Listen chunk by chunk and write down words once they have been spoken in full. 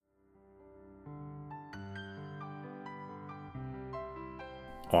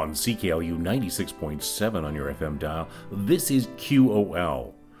On CKLU 96.7 on your FM dial, this is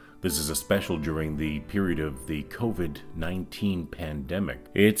QOL. This is a special during the period of the COVID-19 pandemic.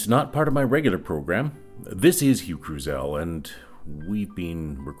 It's not part of my regular program. This is Hugh Cruzel, and we've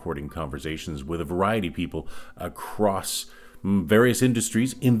been recording conversations with a variety of people across various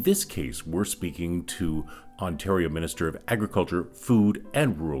industries. In this case, we're speaking to Ontario Minister of Agriculture, Food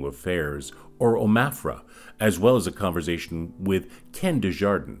and Rural Affairs, or OMAFRA, as well as a conversation with Ken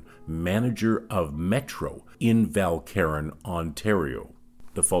Desjardins, manager of Metro in Valcarron, Ontario.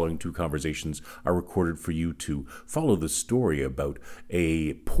 The following two conversations are recorded for you to follow the story about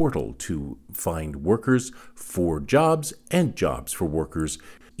a portal to find workers for jobs and jobs for workers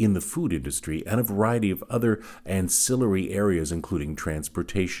in the food industry and a variety of other ancillary areas, including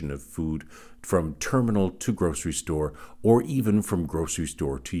transportation of food from terminal to grocery store, or even from grocery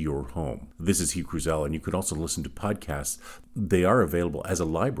store to your home. This is Hugh Cruzel, and you can also listen to podcasts. They are available as a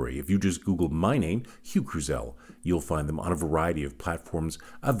library. If you just Google my name, Hugh Cruzel, you'll find them on a variety of platforms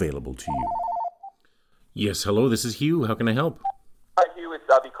available to you. Yes, hello, this is Hugh. How can I help? Hi, Hugh. It's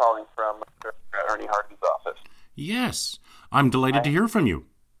Abby calling from Ernie Harden's office. Yes, I'm delighted to hear from you.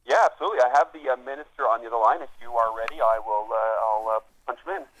 Yeah, absolutely. I have the minister on the other line. If you are ready, I'll punch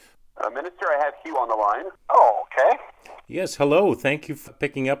him in. Minister, I have Hugh on the line. Oh, okay. Yes, hello. Thank you for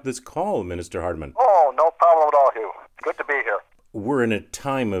picking up this call, Minister Hardman. Oh, no problem at all, Hugh. Good to be here. We're in a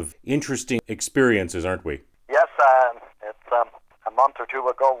time of interesting experiences, aren't we? Yes, it's a month or two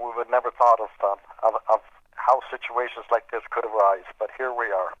ago we would never thought of how situations like this could arise, but here we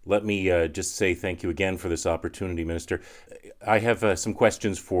are. Let me just say thank you again for this opportunity, Minister. I have some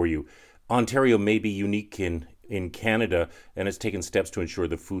questions for you. Ontario may be unique in Canada and has taken steps to ensure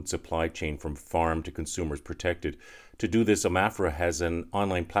the food supply chain from farm to consumer is protected. To do this, OMAFRA has an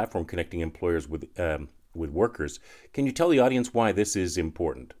online platform connecting employers with workers. Can you tell the audience why this is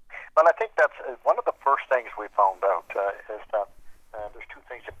important? Well, I think that's one of the first things we found out is that there's two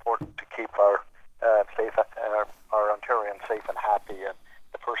things important to keep our Ontarians safe and happy. And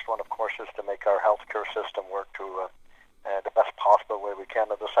the first one, of course, is to make our healthcare system work to the best possible way we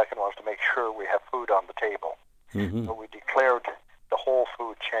can. And the second one is to make sure we have food on the table. Mm-hmm. So we declared the whole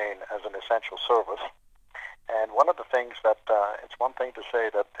food chain as an essential service. And one of the things that it's one thing to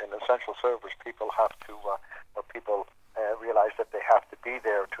say that in essential service people have to, realize that they have to be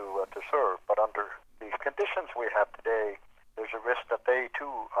there to serve. But under the conditions we have today, there's a risk that they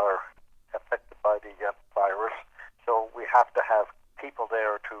too are affected by the virus. So we have to have people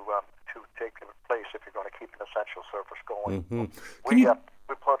there to take their place if you're going to keep an essential service going. Mm-hmm. We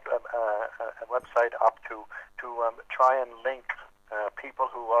put a website up to try and link people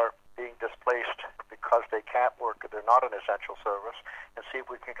who are being displaced because they can't work or they're not an essential service, and see if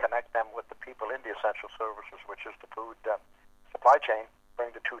we can connect them with the people in the essential services, which is the food supply chain, bring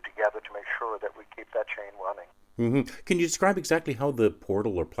the two together to make sure that we keep that chain running. Mm-hmm. Can you describe exactly how the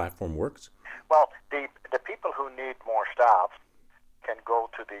portal or platform works? Well, the people who need more staff can go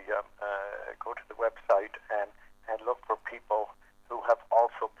to the website and look for people who have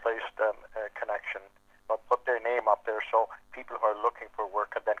also placed a connection, but put their name up there so people who are looking for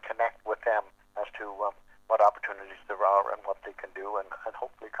work can then connect with them as to what opportunities there are and what they can do, and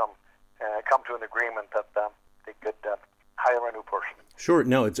hopefully come to an agreement that they could hire a new person. Sure.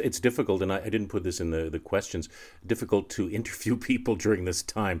 No, it's difficult, and I didn't put this in the questions, difficult to interview people during this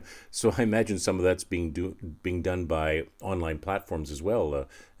time. So I imagine some of that's being done by online platforms as well.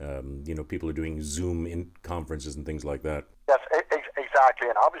 People are doing Zoom in conferences and things like that. Yes, exactly.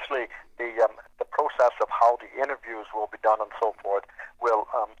 And obviously the process of how the interviews will be done and so forth will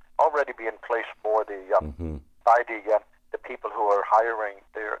already be in place for by the people who are hiring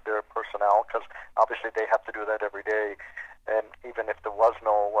their personnel, because obviously they have to do that every day. And even if there was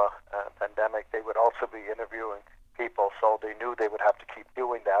no pandemic, they would also be interviewing people, so they knew they would have to keep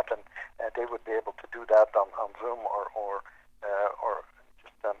doing that, and they would be able to do that on Zoom or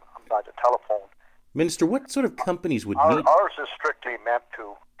just by the telephone. Minister, what sort of companies would need... Ours is strictly meant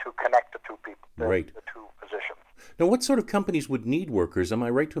to connect the two people, right. The two positions. Now, what sort of companies would need workers? Am I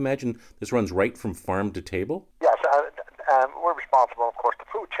right to imagine this runs right from farm to table? Yes, we're responsible, of course. The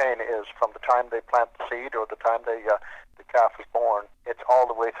food chain is from the time they plant the seed or the time the calf is born. It's all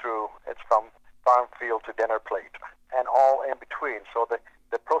the way through. It's from farm field to dinner plate and all in between. So the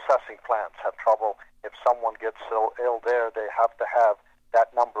processing plants have trouble. If someone gets so ill there, they have to have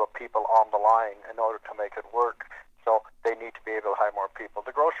that number of people on the line in order to make it work. So they need to be able to hire more people.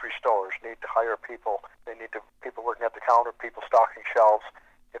 The grocery stores need to hire people. They need people working at the counter, people stocking shelves.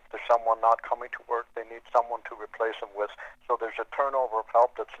 If there's someone not coming to work, they need someone to replace them with. So there's a turnover of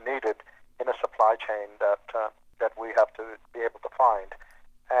help that's needed in a supply chain that we have to be able to find.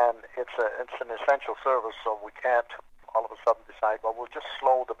 and it's an essential service, so we can't all of a sudden decide, well, we'll just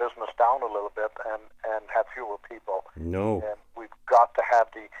slow the business down a little bit and have fewer people. No. We've got to have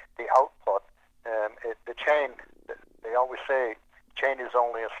the output. The chain, they always say, chain is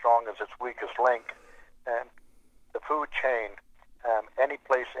only as strong as its weakest link. The food chain, any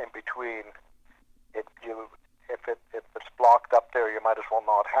place in between, if it's blocked up there, you might as well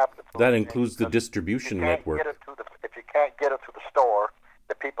not have the food. That includes the distribution network. If you can't get it to the store,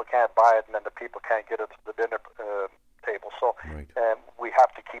 the people can't buy it, and then the people can't get it to the dinner table. So right. We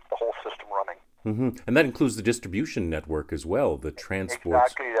have to keep the whole system running. Mm-hmm. And that includes the distribution network as well, the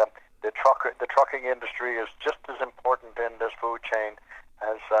transports. Exactly. The trucking industry is just as important in this food chain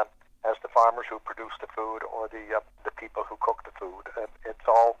as the farmers who produce the food or the people who cook the food. It's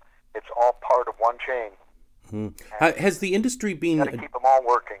all part of one chain. Has the industry been? Got to keep them all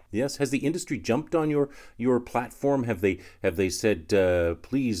working. Yes. Has the industry jumped on your platform? Have they said,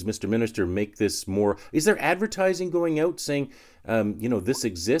 please, Mr. Minister, make this more? Is there advertising going out saying, this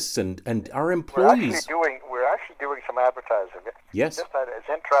exists and our employees? We're actually doing some advertising. Yes. It's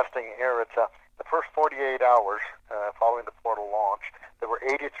interesting here. It's the first 48 hours following the portal launch, there were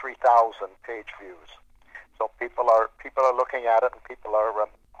 83,000 page views. So people are looking at it, and people are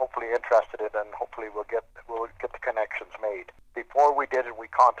hopefully interested in it, and hopefully we'll get the connections made. Before we did it, we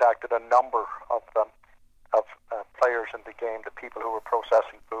contacted a number of players in the game, the people who were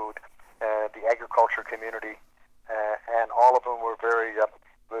processing food, the agriculture community, and all of them were very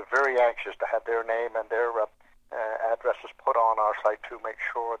anxious to have their name and their addresses put on our site to make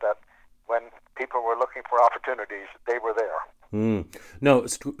sure that when people were looking for opportunities, they were there. No,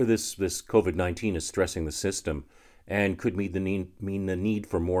 this COVID-19 is stressing the system and could mean the need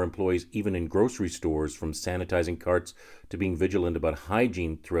for more employees even in grocery stores, from sanitizing carts to being vigilant about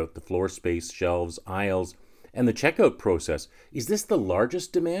hygiene throughout the floor space, shelves, aisles, and the checkout process. Is this the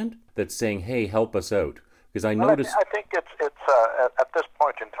largest demand that's saying, hey, help us out? Because I noticed... I think it's at this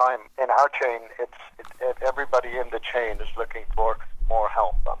point in time, in our chain, it's everybody in the chain is looking for more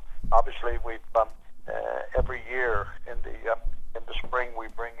help. Obviously, we've every year in the spring we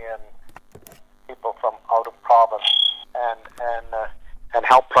bring in people from out of province and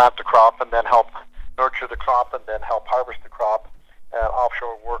help plant the crop, and then help nurture the crop, and then help harvest the crop.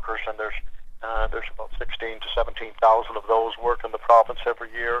 Offshore workers, and there's about 16 to 17,000 of those work in the province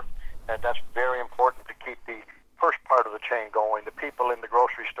every year, and that's very important to keep the first part of the chain going. The people in the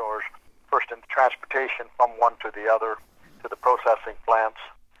grocery stores, first in the transportation from one to the other, to the processing plants.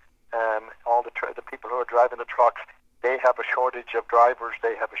 All the people who are driving the trucks, they have a shortage of drivers.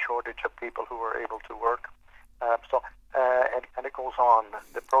 They have a shortage of people who are able to work. And it goes on.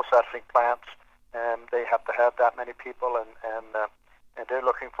 The processing plants, they have to have that many people, and they're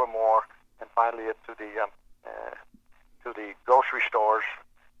looking for more. And finally, it's to the grocery stores,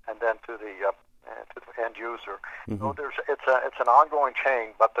 and then to the end user. Mm-hmm. So it's an ongoing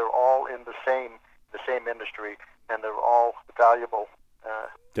chain, but they're all in the same industry, and they're all valuable.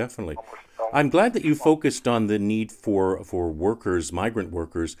 Definitely. I'm glad that you focused on the need for workers, migrant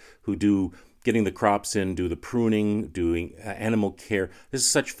workers, who do getting the crops in, do the pruning, doing animal care. This is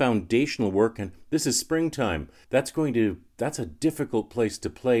such foundational work, and this is springtime. That's a difficult place to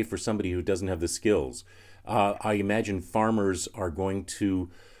play for somebody who doesn't have the skills. I imagine farmers are going to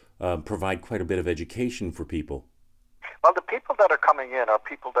provide quite a bit of education for people. Well, the people that are coming in are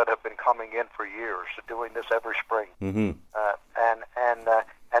people that have been coming in for years, doing this every spring, mm-hmm.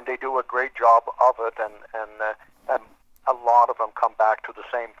 and they do a great job of it, and a lot of them come back to the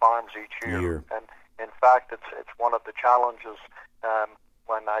same farms each year. And in fact, it's one of the challenges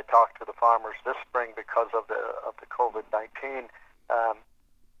when I talk to the farmers this spring because of the COVID-19,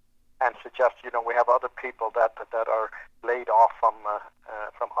 and suggest we have other people that are laid off from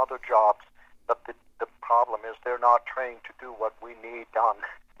other jobs, but the problem is they're not trained to do what we need done.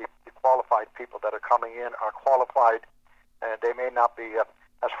 The qualified people that are coming in are qualified, and they may not be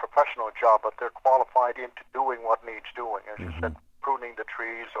as professional a job, but they're qualified into doing what needs doing. As you said, pruning the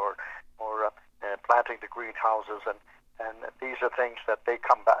trees or planting the greenhouses, and these are things that they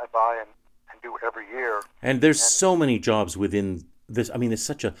come by and do every year. And there's so many jobs within this. I mean, it's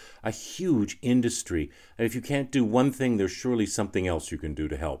such a huge industry. And if you can't do one thing, there's surely something else you can do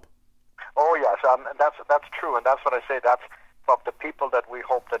to help. Oh yes, and that's true, and that's what I say. That's of the people that we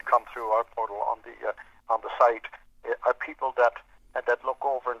hope that come through our portal on the site are people that look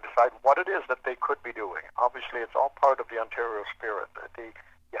over and decide what it is that they could be doing. Obviously, it's all part of the Ontario spirit.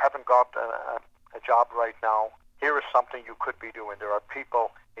 You haven't got a job right now. Here is something you could be doing. There are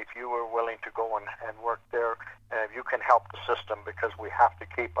people if you were willing to go and work there, you can help the system because we have to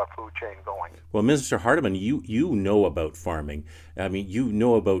keep our food chain going. Well, Mr. Hardiman, you know about farming. I mean, you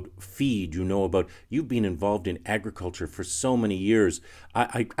know about feed. You've been involved in agriculture for so many years.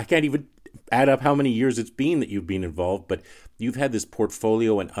 I can't even add up how many years it's been that you've been involved, but you've had this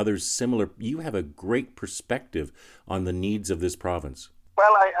portfolio and others similar. You have a great perspective on the needs of this province.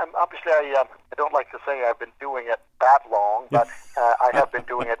 Well, I don't like to say I've been doing it that long, but I have been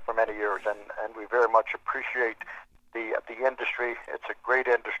doing it for many years, and we very much appreciate the industry. It's a great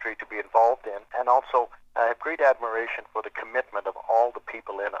industry to be involved in, and also I have great admiration for the commitment of all the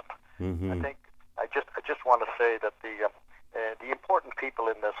people in it. Mm-hmm. I just want to say that the important people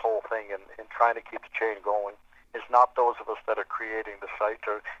in this whole thing in trying to keep the chain going is not those of us that are creating the site,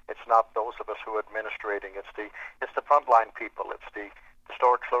 or it's not those of us who are administrating. It's the frontline people. It's the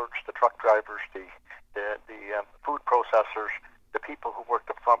store clerks, the truck drivers, the food processors, the people who work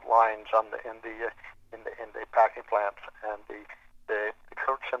the front lines in the packing plants, and the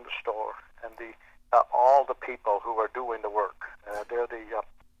clerks in the store, and all the people who are doing the work. They're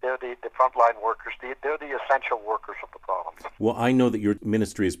the frontline workers. They're the essential workers of the province. Well, I know that your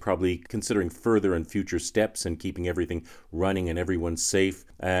ministry is probably considering further and future steps and keeping everything running and everyone safe.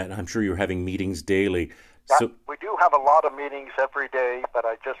 And I'm sure you're having meetings daily. So we do have a lot of meetings every day, but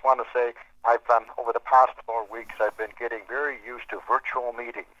I just want to say I've over the past 4 weeks I've been getting very used to virtual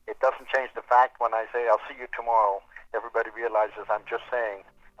meetings. It doesn't change the fact when I say I'll see you tomorrow, everybody realizes I'm just saying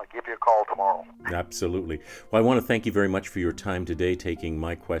I'll give you a call tomorrow. Absolutely. Well, I want to thank you very much for your time today, taking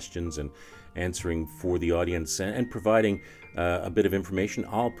my questions and answering for the audience and providing a bit of information.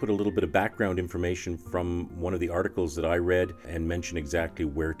 I'll put a little bit of background information from one of the articles that I read and mention exactly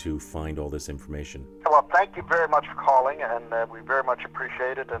where to find all this information. Well, thank you very much for calling, and we very much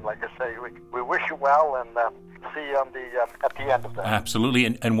appreciate it. And like I say, we wish you well, and see you on at the end of that. Absolutely.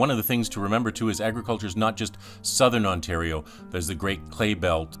 And one of the things to remember, too, is agriculture is not just southern Ontario. There's the Great Clay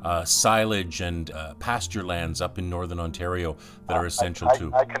Belt, silage and pasture lands up in northern Ontario that are essential,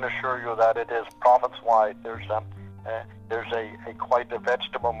 too. I can assure you that it is province-wide. There's a quite a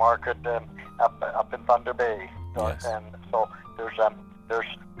vegetable market up in Thunder Bay, yes. And so there's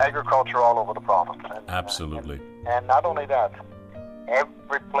agriculture all over the province. Absolutely. And not only that,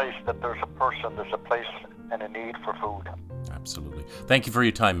 every place that there's a person, there's a place and a need for food. Absolutely. Thank you for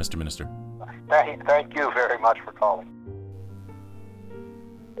your time, Mr. Minister. Thank you very much for calling.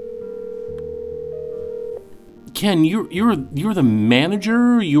 Ken, you're the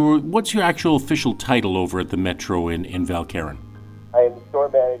manager. What's your actual official title over at the Metro in Valcarran? I am the store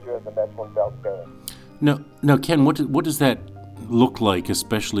manager at the Metro in Valcarran. Now, Ken, what does that look like,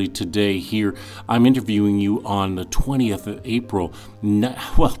 especially today here? I'm interviewing you on the 20th of April.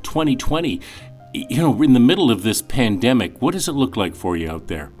 2020. In the middle of this pandemic, what does it look like for you out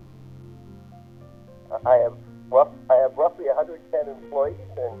there? I have roughly 110 employees,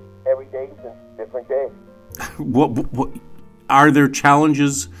 and every day is a different day. What are there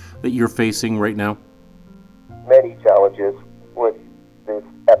challenges that you're facing right now? Many challenges with this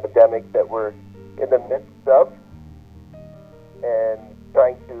epidemic that we're in the midst of, and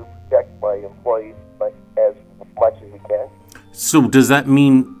trying to protect my employees as much as we can. So does that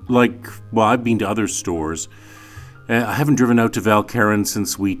mean, I've been to other stores. I haven't driven out to Valcarran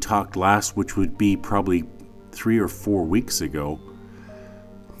since we talked last, which would be probably 3 or 4 weeks ago.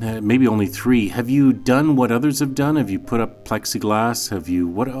 Maybe only 3. Have you done what others have done? Have you put up plexiglass?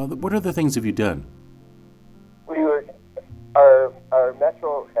 What other things have you done? Our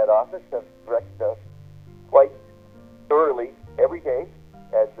Metro head office has directed us quite thoroughly every day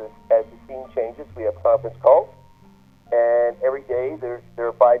as the scene changes. We have conference calls, and every day they're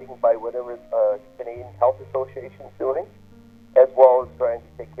abiding by whatever Canadian Health Association is doing, as well as trying to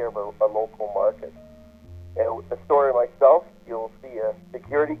take care of a local market. And with the store and myself, you'll see a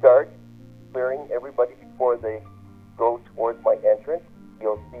security guard clearing everybody before they go towards my entrance.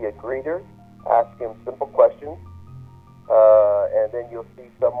 You'll see a greeter ask him simple questions, and then you'll see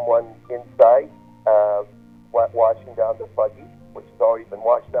someone inside washing down the buggy, which has already been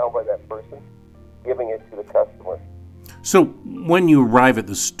washed down by that person, giving it to the customer. So when you arrive at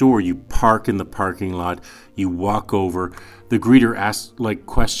the store, you park in the parking lot, you walk over, the greeter asks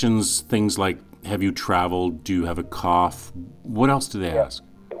questions, things like, have you traveled? Do you have a cough? What else do they ask?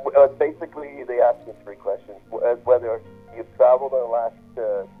 Basically, they ask me 3 questions. Whether you've traveled in the last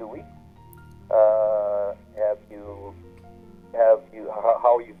 2 weeks, how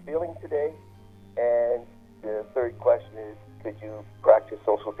are you feeling today? And the third question is, could you practice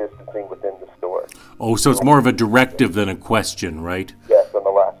social distancing within the store? Oh, so it's more of a directive than a question, right? Yes, on the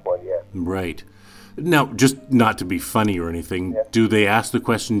last one, yes. Right. Now, just not to be funny or anything, do they ask the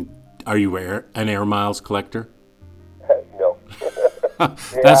question, are you an Air Miles collector? No.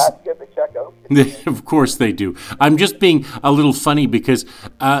 They ask at the checkout. Of course they do. I'm just being a little funny because,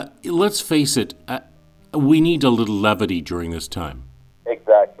 let's face it, we need a little levity during this time.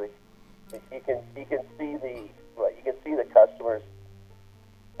 Exactly. You can see the customers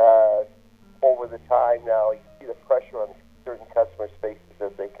over the time now. You see the pressure on certain customers' faces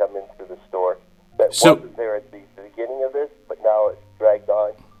as they come into the store. That wasn't there at the beginning of this, but now it's dragged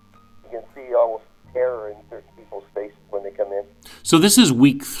on. You can see almost terror in certain people's faces when they come in. So this is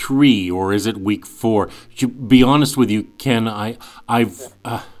week 3, or is it week 4? To be honest with you, Ken, I've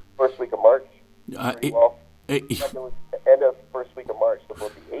first week of March. It was end of first week of March, so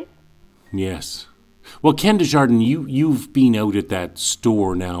about the 8th. Yes. Well, Ken Desjardins, you've been out at that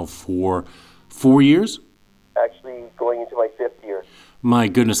store now for 4 years? Actually, going into my 5th year. My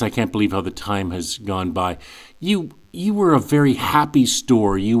goodness, I can't believe how the time has gone by. You were a very happy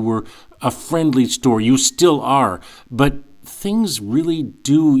store. You were a friendly store. You still are. But things really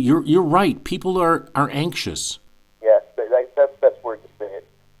do. You're right. People are anxious. Yes, that's the best word to say it.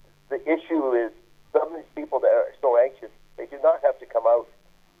 The issue is some of these people that are so anxious, they do not have to come out.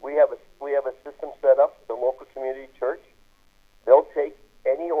 We have a system set up with the local community church. They'll take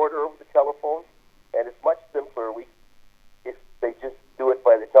any order over the telephone, and it's much simpler. If they just do it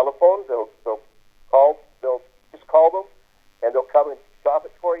by the telephone, they'll just call them, and they'll come and stop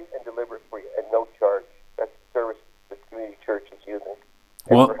it for you and deliver it for you at no charge. That's the service the community church is using,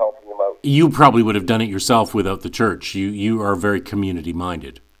 and we're helping them out. You probably would have done it yourself without the church. You are very community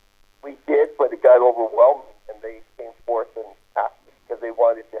minded. We did, but it got overwhelming, and they came forth and asked us because they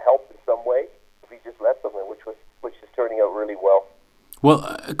wanted to help in some way. We just let them, which is turning out really well.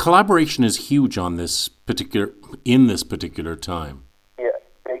 Well, collaboration is huge in this particular time. Yeah,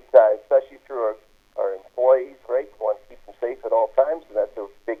 big time, especially through our employees, right? We want to keep them safe at all times, and that's our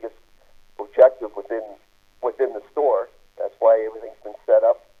biggest objective within the store. That's why everything's been set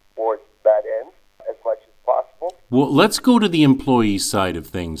up for that end as much as possible. Well, let's go to the employee side of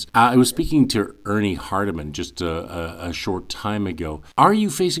things. I was speaking to Ernie Hardiman just a short time ago. Are you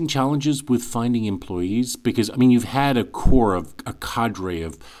facing challenges with finding employees? Because, I mean, you've had a cadre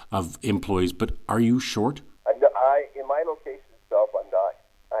of employees, but are you short? In my location itself, I'm not.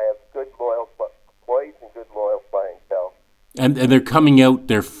 I have good, loyal employees and good, loyal clientele. And they're coming out,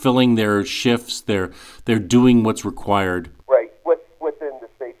 they're filling their shifts, they're doing what's required. Right, within the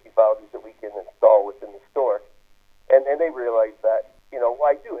safety values that we can install within the store. And they realize that,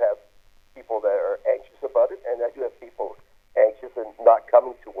 I do have people that are anxious about it, and I do have people anxious and not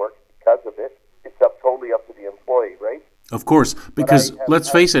coming to work because of it. It's totally up to the employee, right? Of course, because let's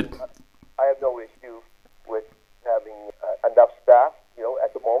face it. I have no issue with having enough staff,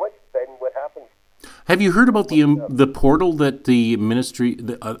 at the moment. Then what happens? Have you heard about the portal that the ministry,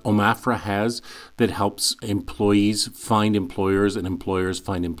 OMAFRA, has that helps employees find employers and employers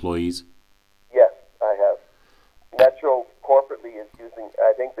find employees? Yes, I have. Metro corporately is using,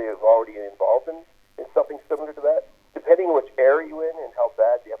 I think they have already involved in something similar to that. Depending on which area you're in and how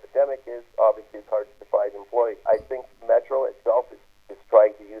bad the epidemic is, obviously it's hard to find employees. I think Metro itself is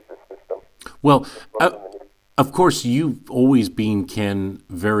trying to use this system. Well, of course, you've always been, Ken,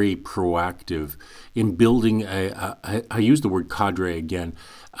 very proactive in building I use the word cadre again.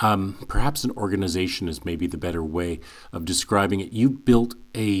 Perhaps an organization is maybe the better way of describing it. You built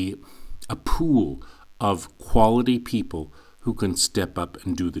a pool of quality people who can step up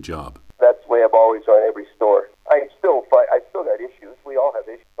and do the job. That's the way I've always run every store. I still got issues. We all have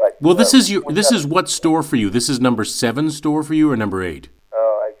issues. But, well, this is what store for you? This is number 7 store for you or number 8?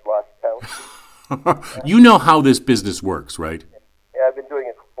 I've lost count. You know how this business works, right? Yeah, I've been doing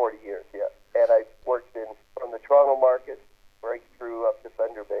it for 40 years, yeah. And I've worked from the Toronto market right through up to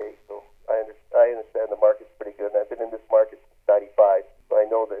Thunder Bay, so I understand the market's pretty good. And I've been in this market since 95, so I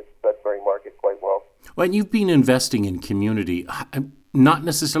know the Sudbury market quite well. Well, and you've been investing in community, not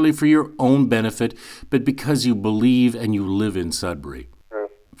necessarily for your own benefit, but because you believe and you live in Sudbury. True.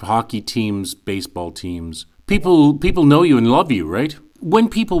 Hockey teams, baseball teams. People know you and love you, right? When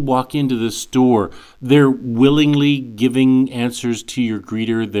people walk into the store, they're willingly giving answers to your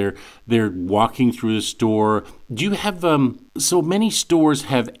greeter. They're walking through the store. Do you have so many stores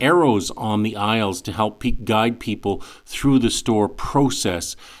have arrows on the aisles to help guide people through the store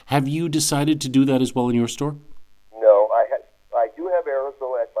process? Have you decided to do that as well in your store? No, I do have arrows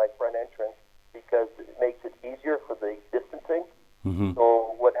though at my front entrance because it makes it easier for the distancing. Mm-hmm.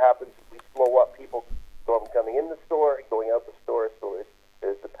 So what happens is we slow up people from coming in the store and going out the store, so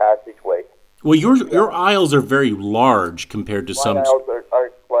there's the passageway. Well, your aisles are very large compared to some. My aisles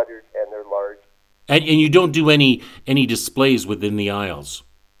aren't cluttered and they're large. And you don't do any displays within the aisles?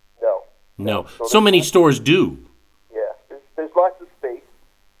 No. No. So So many stores do. Yeah, there's lots of space,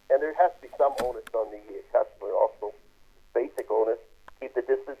 and there has to be some onus on the customer also. Basic onus: keep the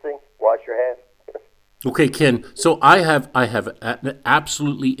distancing, wash your hands. Okay, Ken. So I have an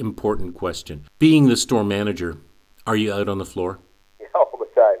absolutely important question. Being the store manager, are you out on the floor? All the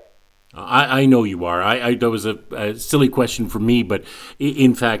time. I know you are. That was a silly question for me, but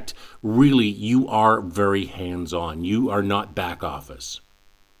in fact, really, you are very hands-on. You are not back office.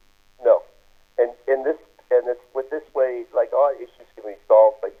 No, and it's with this way, like all issues can be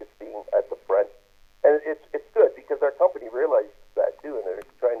solved by just being at the front, and it's good because our company realizes that too, and they're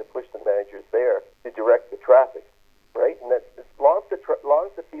trying to push the managers there to direct the traffic, right? And that as long as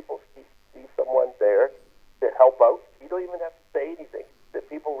the people see someone there to help out, you don't even have to say anything. The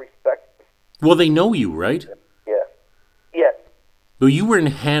people respect. Well, they know you, right? Yeah. Yes. Well, you were in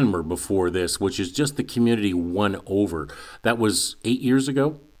Hanmer before this, which is just the community one over. That was 8 years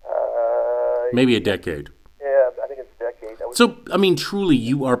ago? Maybe a decade. Yeah, I think it's a decade. So, I mean, truly,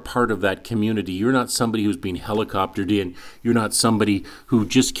 you are part of that community. You're not somebody who's been helicoptered in. You're not somebody who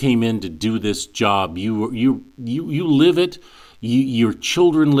just came in to do this job. You live it. Your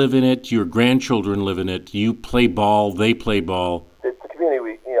children live in it. Your grandchildren live in it. You play ball. They play ball. It's a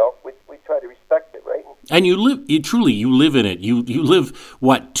community. We try to respect it, right? And you live in it. You live,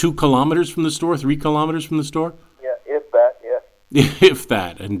 what, 2 kilometers from the store, 3 kilometers from the store? Yeah, if that, yeah. If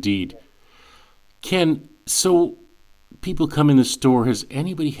that, indeed. Ken, so people come in the store. Has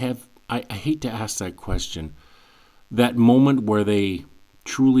anybody have, I hate to ask that question, that moment where they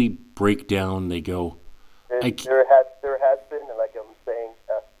truly break down, they go, There has been, and like I'm saying,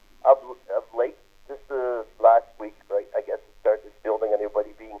 of late, just last week, right, I guess it started building on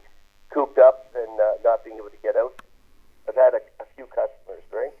everybody being cooped up and not being able to get out. I've had a few customers,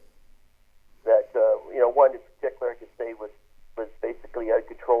 right, that, one in particular I could say was basically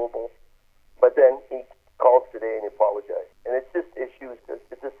uncontrollable. But then he calls today and apologized. And it's just issues,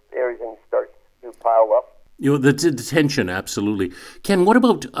 it's just everything starts to pile up. The tension, absolutely. Ken, what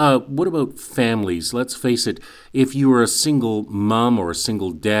about families? Let's face it, if you are a single mom or a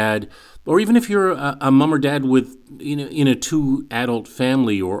single dad, or even if you're a mom or dad with in a 2 adult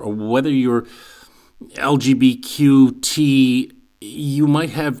family, or whether you're LGBTQ, you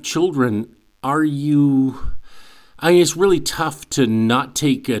might have children. It's really tough to not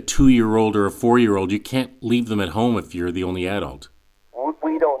take a 2-year-old or a 4-year-old. You can't leave them at home if you're the only adult.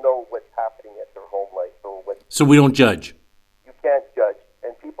 We don't know what's happening at their home life. So we don't judge. You can't judge,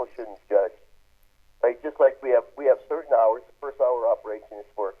 and people shouldn't judge. Right? Just like we have certain hours. The first hour operation is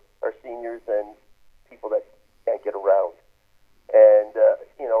for our seniors and people that can't get around. And,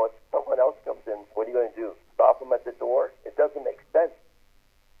 if someone else comes in, what are you going to do? Stop them at the door? It doesn't make sense.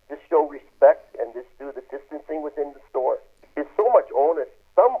 Just show respect and just do the distancing within the store. There's so much onus.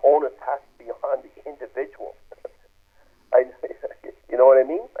 Some onus has to be on the individual. You know what I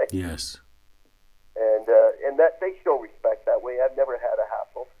mean? Yes. And that they show respect that way. I've never had a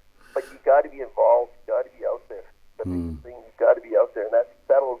hassle. But you got to be involved. You got to be out there. The biggest thing, you got to be out there, and that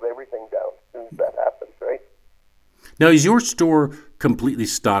settles everything down as soon as that happens, right? Now, is your store completely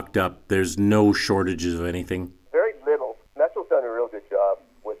stocked up? There's no shortages of anything? Very little. Metro's done a real good job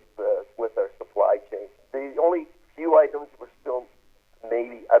with our supply chain. The only few items we're still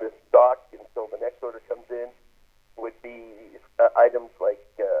maybe out of stock until the next order comes in would be items like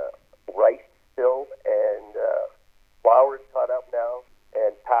rice still, and flour is caught up now,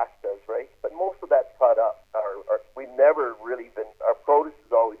 and pastas, right? But most of that's caught up. We've never really been, our produce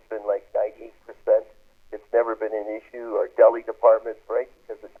has always been like 98%. It's never been an issue. Our deli departments, right,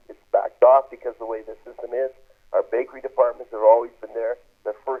 because it's backed off because of the way the system is. Our bakery departments have always been there.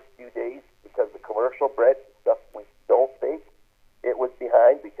 The first few days, because the commercial bread, stuff we don't bake, it was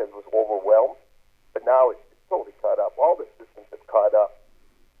behind because it was overwhelmed. But now it's totally caught up. All the systems have caught up.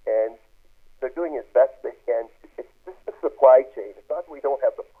 And they're doing as best they can. It's just the supply chain. It's not that we don't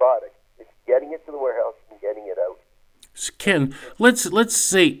have the product. It's getting it to the warehouse and getting it out. So Ken, let's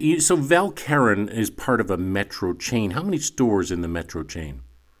say, so Valcaron is part of a Metro chain. How many stores in the Metro chain?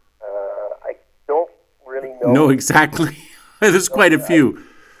 I don't really know. No, exactly. There's quite a few.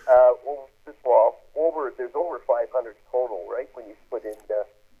 There's over 500 total, right, when you put in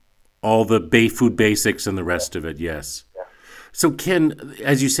all the food basics and the rest of it, yes. Yeah. So Ken,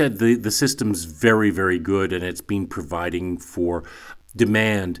 as you said, the system's very, very good, and it's been providing for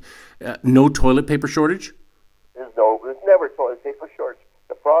demand. No toilet paper shortage? There's never toilet paper shortage.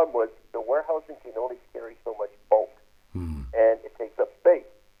 The problem was the warehousing can only carry so much bulk, and it takes up space.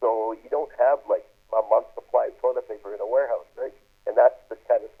 So you don't have like a month's supply of toilet paper in a warehouse, right? And that's the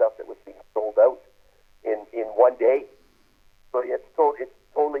kind of stuff that was being sold out.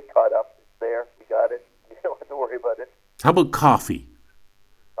 How about coffee?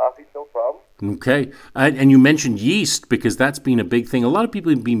 Coffee's no problem. Okay. And you mentioned yeast because that's been a big thing. A lot of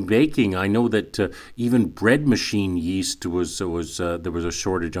people have been baking. I know that even bread machine yeast there was a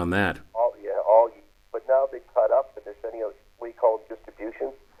shortage on that. All yeast. But now they've caught up and they're sending out what we call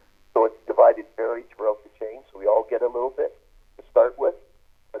distribution. So it's divided fairly throughout the chain. So we all get a little bit to start with.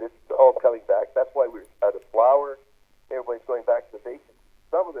 But it's all coming back. That's why we're out of flour. Everybody's going back to the basics.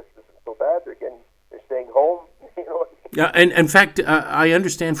 Some of this isn't so bad. They're staying home. Yeah, and in fact, I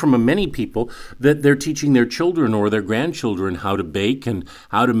understand from many people that they're teaching their children or their grandchildren how to bake and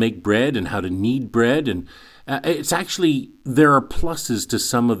how to make bread and how to knead bread. And it's actually, there are pluses to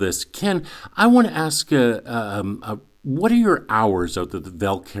some of this. Ken, I want to ask, what are your hours out at the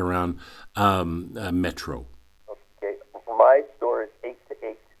Valcarron Metro? Okay, my store is 8 to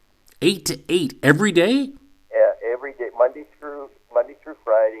 8. 8 to 8 every day? Yeah, every day, Monday through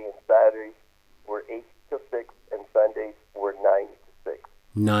Friday, and Saturdays we're 8 till 6, and Sundays we're 9 to 6.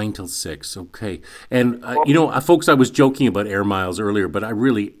 9 till 6, okay. And, folks, I was joking about air miles earlier, but I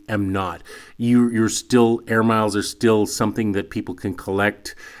really am not. You're still, air miles are still something that people can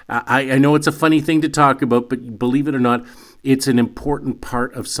collect. I know it's a funny thing to talk about, but believe it or not, it's an important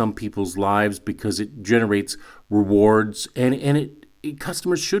part of some people's lives because it generates rewards, and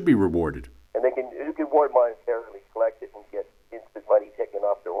customers should be rewarded. And you can reward monetarily, collect it, and get instant money taken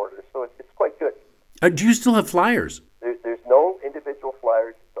off their orders. So it's quite good. Do you still have flyers? There's no individual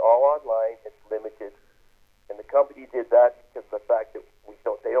flyers. It's all online. It's limited. And the company did that because of the fact that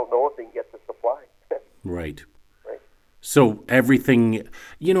they don't know if they can get the supply. Right. Right. So everything,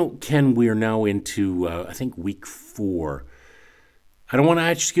 Ken, we're now into, I think, week 4. I don't want to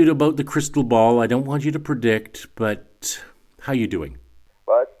ask you about the crystal ball. I don't want you to predict, but how you doing?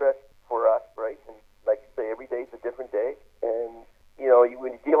 Well, it's best for us, right? And like you say, every day's a different day. And,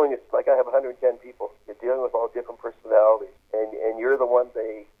 when you're dealing with, like I have 110 people, you're dealing with all different personalities. And you're the one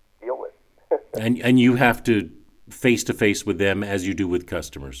they deal with. and you have to face-to-face with them as you do with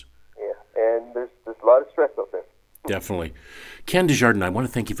customers. Yeah, and there's a lot of stress out there. Definitely. Ken Desjardins, I want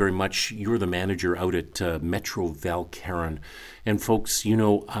to thank you very much. You're the manager out at Metro Valcarron. And folks,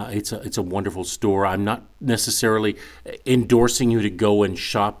 it's a wonderful store. I'm not necessarily endorsing you to go and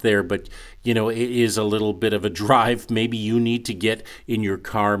shop there, but, it is a little bit of a drive. Maybe you need to get in your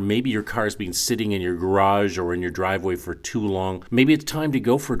car. Maybe your car's been sitting in your garage or in your driveway for too long. Maybe it's time to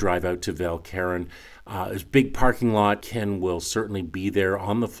go for a drive out to Valcarron. There's a big parking lot. Ken will certainly be there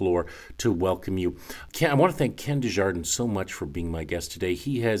on the floor to welcome you. Ken, I want to thank Ken Desjardins so much for being my guest today.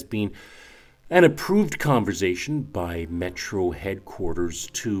 He has been an approved conversation by Metro headquarters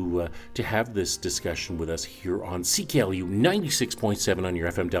to have this discussion with us here on CKLU 96.7 on your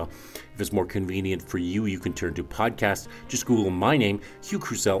FM dial. If it's more convenient for you, you can turn to podcast. Just Google my name, Hugh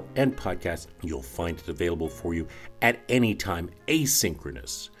Cruzel, and podcast. You'll find it available for you at any time,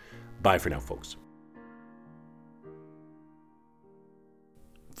 asynchronous. Bye for now, folks.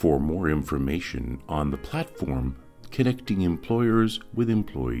 For more information on the platform connecting employers with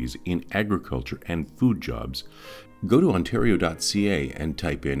employees in agriculture and food jobs, go to ontario.ca and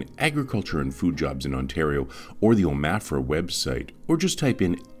type in agriculture and food jobs in Ontario or the OMAFRA website, or just type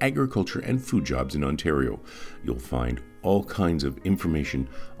in agriculture and food jobs in Ontario. You'll find all kinds of information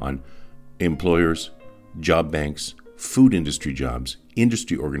on employers, job banks, food industry jobs,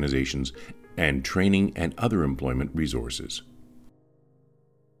 industry organizations, and training and other employment resources.